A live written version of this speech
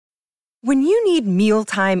When you need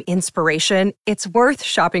mealtime inspiration, it's worth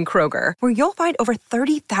shopping Kroger, where you'll find over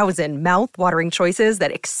 30,000 mouth-watering choices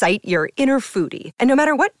that excite your inner foodie. And no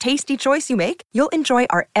matter what tasty choice you make, you'll enjoy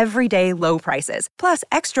our everyday low prices, plus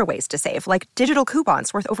extra ways to save, like digital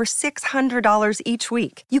coupons worth over $600 each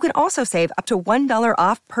week. You can also save up to $1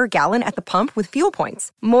 off per gallon at the pump with fuel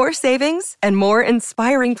points. More savings and more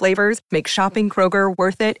inspiring flavors make shopping Kroger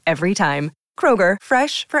worth it every time. Kroger,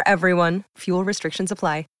 fresh for everyone. Fuel restrictions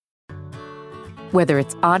apply. Whether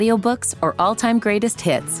it's audiobooks or all-time greatest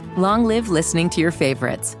hits, long live listening to your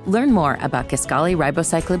favorites. Learn more about Kisqali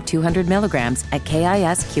Ribociclib 200 milligrams at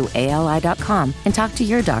KISQALI.com and talk to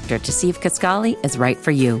your doctor to see if Kisqali is right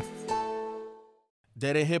for you.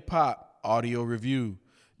 Dead End Hip Hop audio review.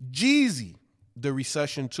 Jeezy, The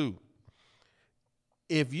Recession 2.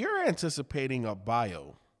 If you're anticipating a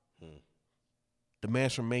bio, the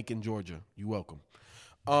man's from Macon, Georgia. You're welcome.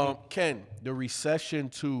 Ken, The Recession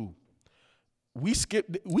 2. We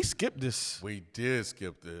skipped this. We did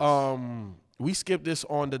skip this. We skipped this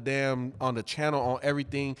on the channel, on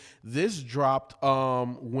everything. This dropped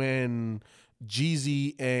when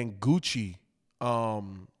Jeezy and Gucci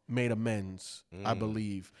made amends, I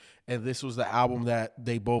believe. And this was the album that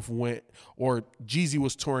they both went, or Jeezy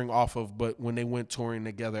was touring off of, but when they went touring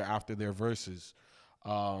together after their verses.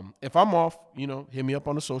 If I'm off, hit me up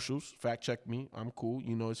on the socials. Fact check me. I'm cool.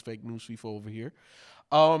 It's fake news FIFA over here.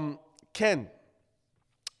 Ken,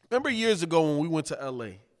 remember years ago when we went to LA,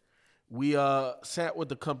 we sat with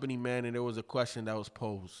the company man and there was a question that was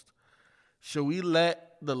posed. Should we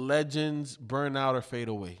let the legends burn out or fade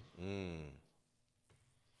away?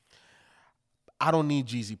 I don't need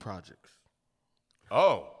Jeezy projects.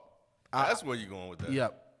 Oh, that's where you're going with that.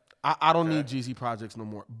 Yep. I don't need Jeezy projects no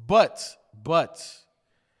more. But,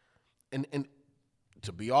 and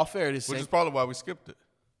to be all fair, which is probably why we skipped it.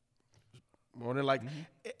 More than like,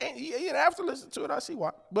 and after listening to it, I see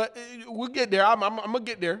why. But we'll get there. I'm gonna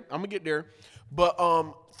get there. But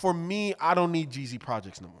for me, I don't need Jeezy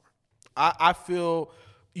projects no more. I feel,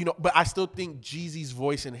 but I still think Jeezy's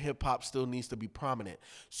voice in hip hop still needs to be prominent.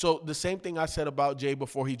 So the same thing I said about Jay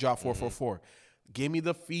before he dropped 444. Give me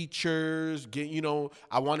the features.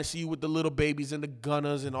 I want to see you with the little babies and the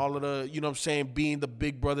Gunners and all of the, being the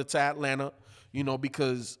big brother to Atlanta,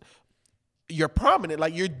 because you're prominent.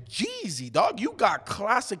 Like, you're Jeezy, dog. You got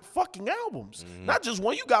classic fucking albums. Not just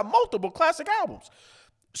one. You got multiple classic albums.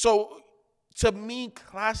 So, to me,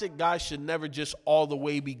 classic guys should never just all the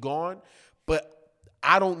way be gone. But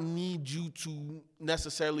I don't need you to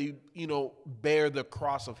necessarily, bear the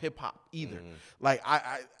cross of hip-hop either. Like,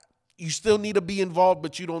 you still need to be involved,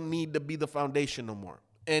 but you don't need to be the foundation no more.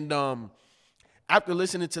 And after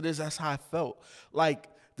listening to this, that's how I felt. Like,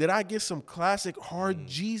 did I get some classic hard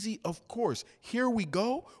Jeezy? Of course. Here we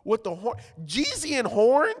go with the horn. Jeezy and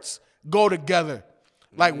horns go together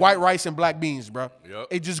like white rice and black beans, bro. Yep.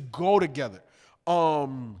 They just go together. I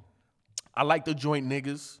like the joint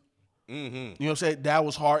niggas. You know what I'm saying? That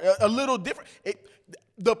was hard. A little different.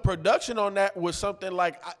 The production on that was something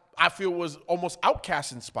like I feel was almost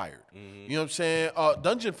Outkast inspired. You know what I'm saying?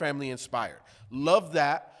 Dungeon Family inspired. Love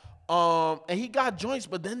that. And he got joints,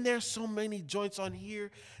 but then there's so many joints on here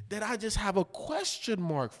that I just have a question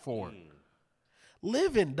mark for.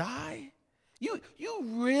 Live and Die? You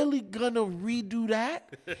really gonna redo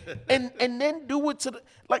that? and then do it to the,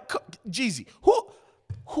 like, Jeezy,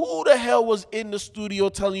 who the hell was in the studio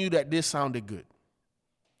telling you that this sounded good?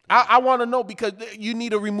 I want to know, because you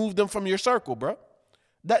need to remove them from your circle, bro.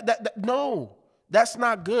 No, that's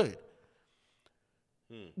not good.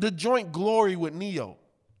 The joint Glory with Neo.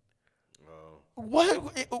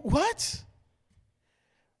 What?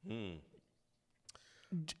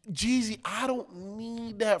 Jeezy, I don't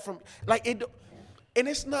need that from, like, it, and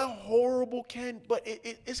it's not horrible, Ken, but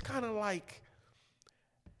it's kind of like,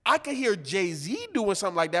 I could hear Jay-Z doing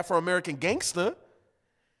something like that for American Gangster.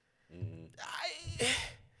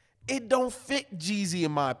 It don't fit Jeezy,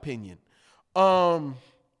 in my opinion. What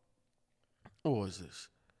was this?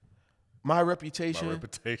 My Reputation.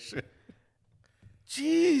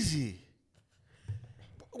 Jeezy.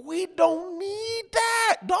 We don't need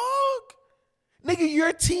that, dog. Nigga,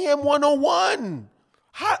 you're TM 101.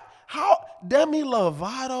 How Demi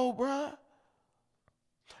Lovato, bruh?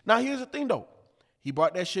 Now, here's the thing, though. He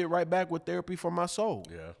brought that shit right back with Therapy for My Soul.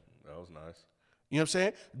 Yeah, that was nice. You know what I'm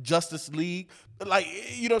saying? Justice League. Like,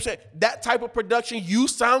 you know what I'm saying? That type of production you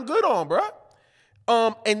sound good on, bruh.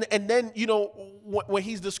 And then, you know, when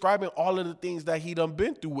he's describing all of the things that he done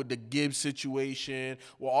been through with the Gibbs situation,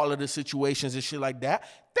 with all of the situations and shit like that,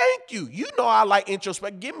 thank you. You know I like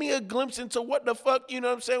introspect. Give me a glimpse into what the fuck, you know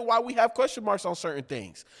what I'm saying, why we have question marks on certain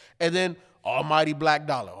things. And then Almighty Black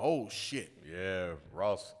Dollar. Oh shit. Yeah,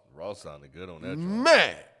 Ross sounded good on that.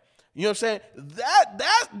 Man. You know what I'm saying?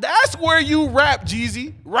 That's where you rap,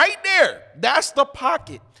 Jeezy. Right there. That's the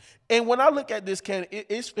pocket. And when I look at this, Ken,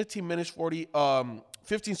 it's 15 minutes,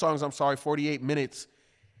 15 songs, 48 minutes.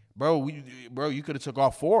 Bro, you could have took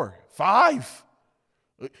off 4, 5.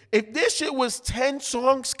 If this shit was 10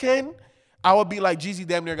 songs, Ken, I would be like, Jeezy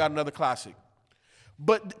damn near got another classic.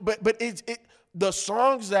 But the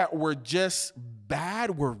songs that were just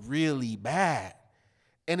bad were really bad.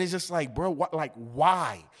 And it's just like, bro,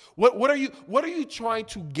 why? What are you trying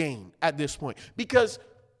to gain at this point? Because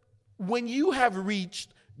when you have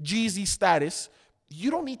reached Jeezy status, you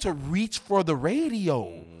don't need to reach for the radio.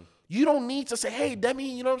 Mm-hmm. You don't need to say, hey,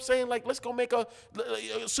 Demi, you know what I'm saying? Like, let's go make a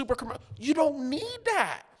super commercial. You don't need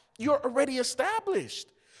that. You're already established.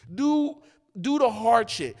 Do the hard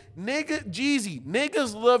shit. Jeezy,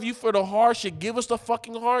 niggas love you for the hard shit. Give us the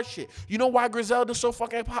fucking hard shit. You know why Griselda's so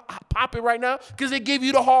fucking popping right now? Because they give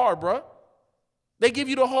you the hard, bro. They give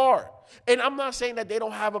you the hard. And I'm not saying that they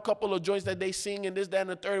don't have a couple of joints that they sing and this, that, and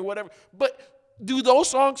the third, or whatever. But do those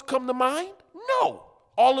songs come to mind? No.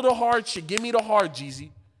 All of the hard shit. Give me the hard,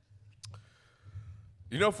 Jeezy.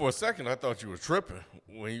 You know, for a second, I thought you were tripping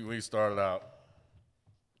when you started out.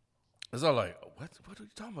 It's all like, what are you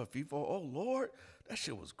talking about, FIFO? Oh, Lord, that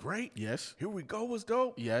shit was great. Yes. Here We Go was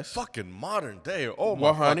dope. Yes. Fucking modern day. Oh, my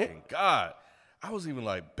 100. Fucking God. I was even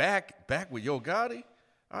like, back with Yo Gotti.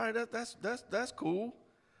 All right, that's cool.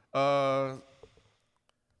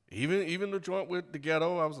 Even the joint with the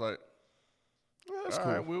Ghetto, I was like, yeah, that's all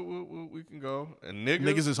cool. Right, we can go. And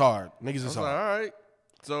niggas is hard. Niggas is hard. Like, all right.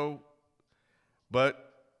 So, but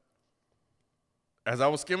as I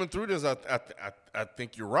was skimming through this, I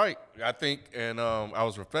think you're right. I think, and I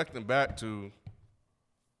was reflecting back to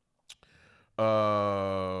when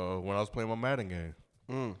I was playing my Madden game,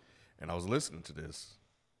 and I was listening to this,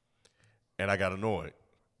 and I got annoyed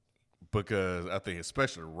because I think,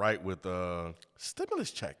 especially right with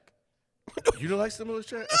Stimulus Check. You don't like Stimulus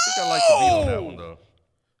Check? I think I like the beat on that one though.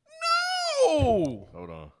 No. Hold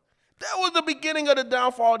on. That was the beginning of the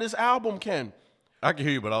downfall of this album, Ken. I can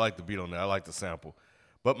hear you, but I like the beat on that. I like the sample.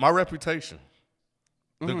 But My Reputation,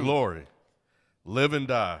 The Glory, Live and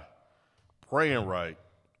Die, Praying Right,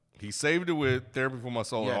 he saved it with Therapy for My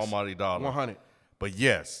Soul and Almighty Dollar. 100. But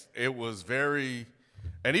yes, it was very,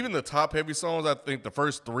 and even the top heavy songs, I think the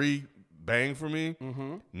first 3 bang for me.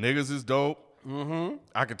 Mm-hmm. Niggas is dope. Mm-hmm.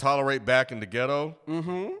 I Could Tolerate Back in the Ghetto.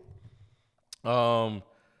 Mm-hmm.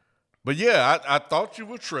 But yeah, I thought you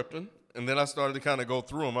were tripping. And then I started to kind of go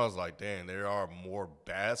through them. I was like, damn, there are more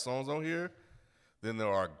bad songs on here than there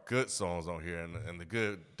are good songs on here. And the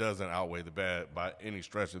good doesn't outweigh the bad by any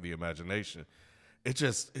stretch of the imagination. It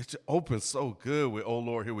just opens so good with Oh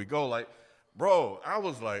Lord, Here We Go. Like, bro, I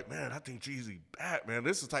was like, man, I think Jeezy back, man.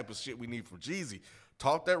 This is the type of shit we need from Jeezy.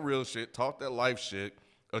 Talk that real shit, talk that life shit,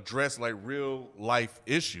 address like real life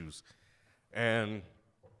issues. And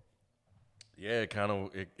yeah,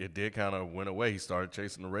 it did kind of went away. He started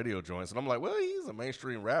chasing the radio joints, and I'm like, well, he's a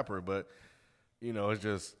mainstream rapper, but you know, it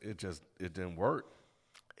didn't work.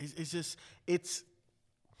 You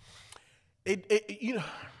know.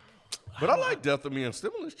 But I like Death of Me and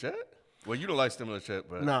Stimulus Check. Well, you don't like Stimulus Check,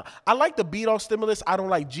 but nah, I like the beat on Stimulus. I don't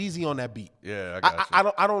like Jeezy on that beat. Yeah, I got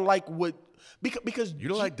you. I don't like what because you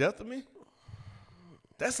don't like Death of Me.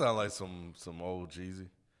 That sounds like some old Jeezy,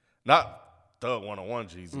 not Thug 101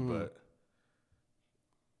 Jeezy, but.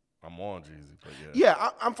 I'm on Jeezy, but yeah. Yeah,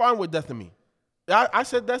 I'm fine with Death of Me. I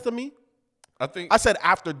said Death of Me. I said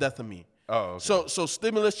after Death of Me. Oh, okay. So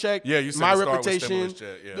Stimulus Check. Yeah, you said My Reputation.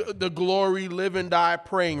 Check, yeah. The Glory, Live and Die,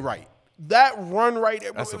 Praying Right. That run right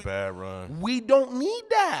there. That's a bad run. We don't need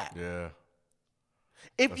that. Yeah.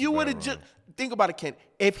 If you would have just think about it, Ken.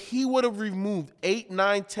 If he would have removed 8,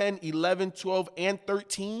 9, 10, 11, 12, and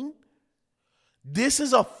 13, this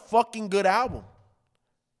is a fucking good album.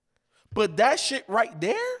 But that shit right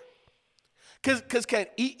there. Cause Ken,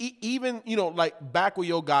 even, you know, like back with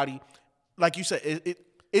Yo Gotti, like you said,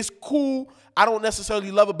 it's cool. I don't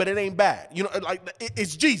necessarily love it, but it ain't bad. You know, like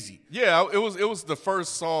it's Jeezy. Yeah, it was the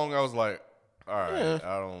first song I was like, all right,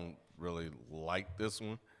 I don't really like this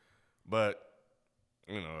one, but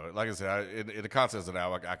you know, like I said, in the context of the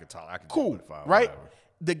album, I could talk. I could cool, with 5, right? Whatever.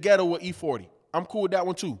 The Ghetto with E40. I'm cool with that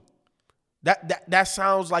one too. That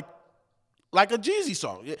sounds like a Jeezy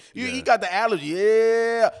song. You got the allergy.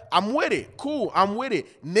 Yeah, I'm with it. Cool, I'm with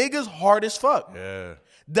it. Niggas hard as fuck. Yeah.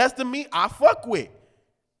 That's the me I fuck with.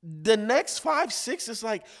 The next 5, 6 is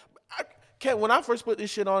like, when I first put this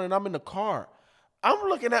shit on and I'm in the car, I'm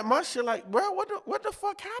looking at my shit like, bro, what the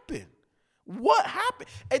fuck happened? What happened?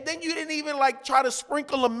 And then you didn't even like try to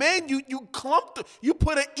sprinkle them in. You clumped. You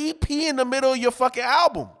put an EP in the middle of your fucking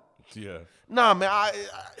album. Yeah. Nah, man.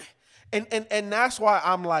 And that's why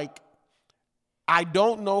I'm like, I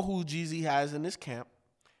don't know who Jeezy has in this camp.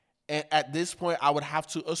 And at this point, I would have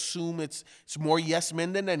to assume it's more yes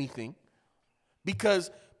men than anything. Because,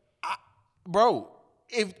 bro,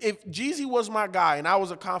 if Jeezy was my guy and I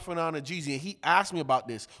was a confidant of Jeezy and he asked me about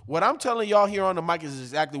this, what I'm telling y'all here on the mic is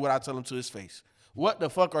exactly what I tell him to his face. What the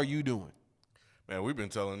fuck are you doing? Man, we've been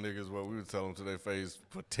telling niggas what we were telling to their face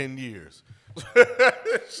for 10 years.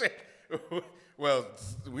 Well,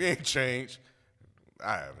 we ain't changed.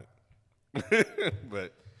 I haven't.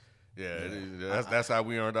 But, yeah. That's how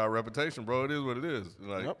we earned our reputation, bro. It is what it is.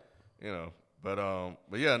 Like, Yep. you know. But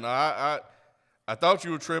yeah, no, I thought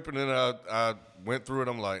you were tripping, and I went through it.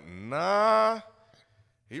 I'm like, nah,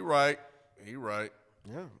 he right.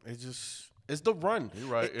 Yeah, it's the run. He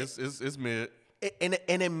right. It's mid. And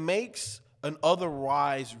it makes an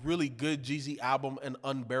otherwise really good Jeezy album an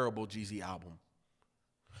unbearable Jeezy album.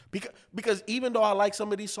 Because even though I like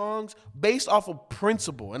some of these songs, based off of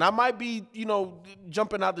principle, and I might be,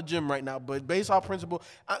 jumping out the gym right now, but based off principle,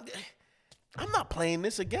 I'm not playing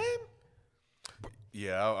this again.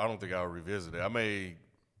 Yeah, I don't think I'll revisit it. I may,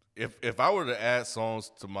 if I were to add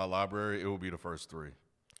songs to my library, it would be the first 3.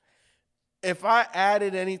 If I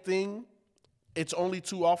added anything, it's only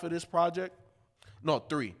 2 off of this project. No,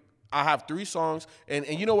 3. I have 3 songs, and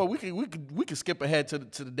you know what? We could skip ahead to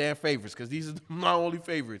the damn favorites because these are my only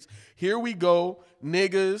favorites. Here We Go,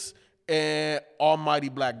 Niggas, and Almighty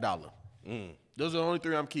Black Dollar. Those are the only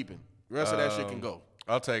 3 I'm keeping. The rest of that shit can go.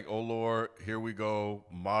 I'll take Oh Lord, Here We Go,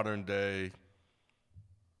 Modern Day,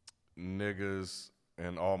 Niggas,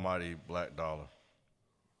 and Almighty Black Dollar.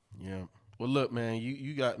 Yeah. Well, look, man,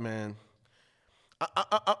 you got, man.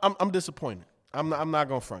 I'm disappointed. I'm not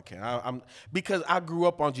gonna front, Ken. Because I grew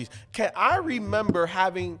up on Jeezy. Ken, I remember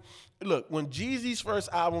when Jeezy's first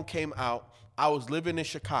album came out, I was living in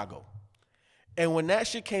Chicago, and when that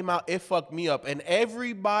shit came out, it fucked me up. And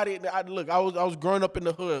everybody, I was growing up in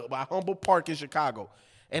the hood by Humboldt Park in Chicago,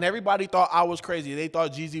 and everybody thought I was crazy. They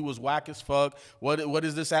thought Jeezy was whack as fuck. What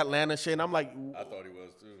is this Atlanta shit? And I'm like, I thought he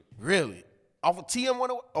was too. Really? Off of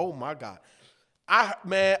TM101? Oh my God. I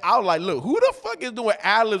was like, look, who the fuck is doing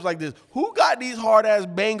ad-libs like this? Who got these hard-ass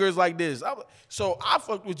bangers like this? So I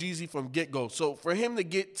fucked with Jeezy from get-go. So for him to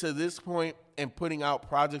get to this point and putting out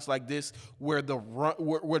projects like this where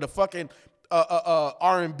the fucking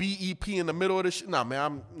R&B EP in the middle of the shit,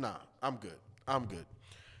 I'm good. I'm good.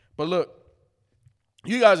 But look,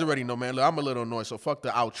 you guys already know, man. Look, I'm a little annoyed, so fuck the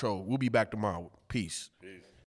outro. We'll be back tomorrow. Peace.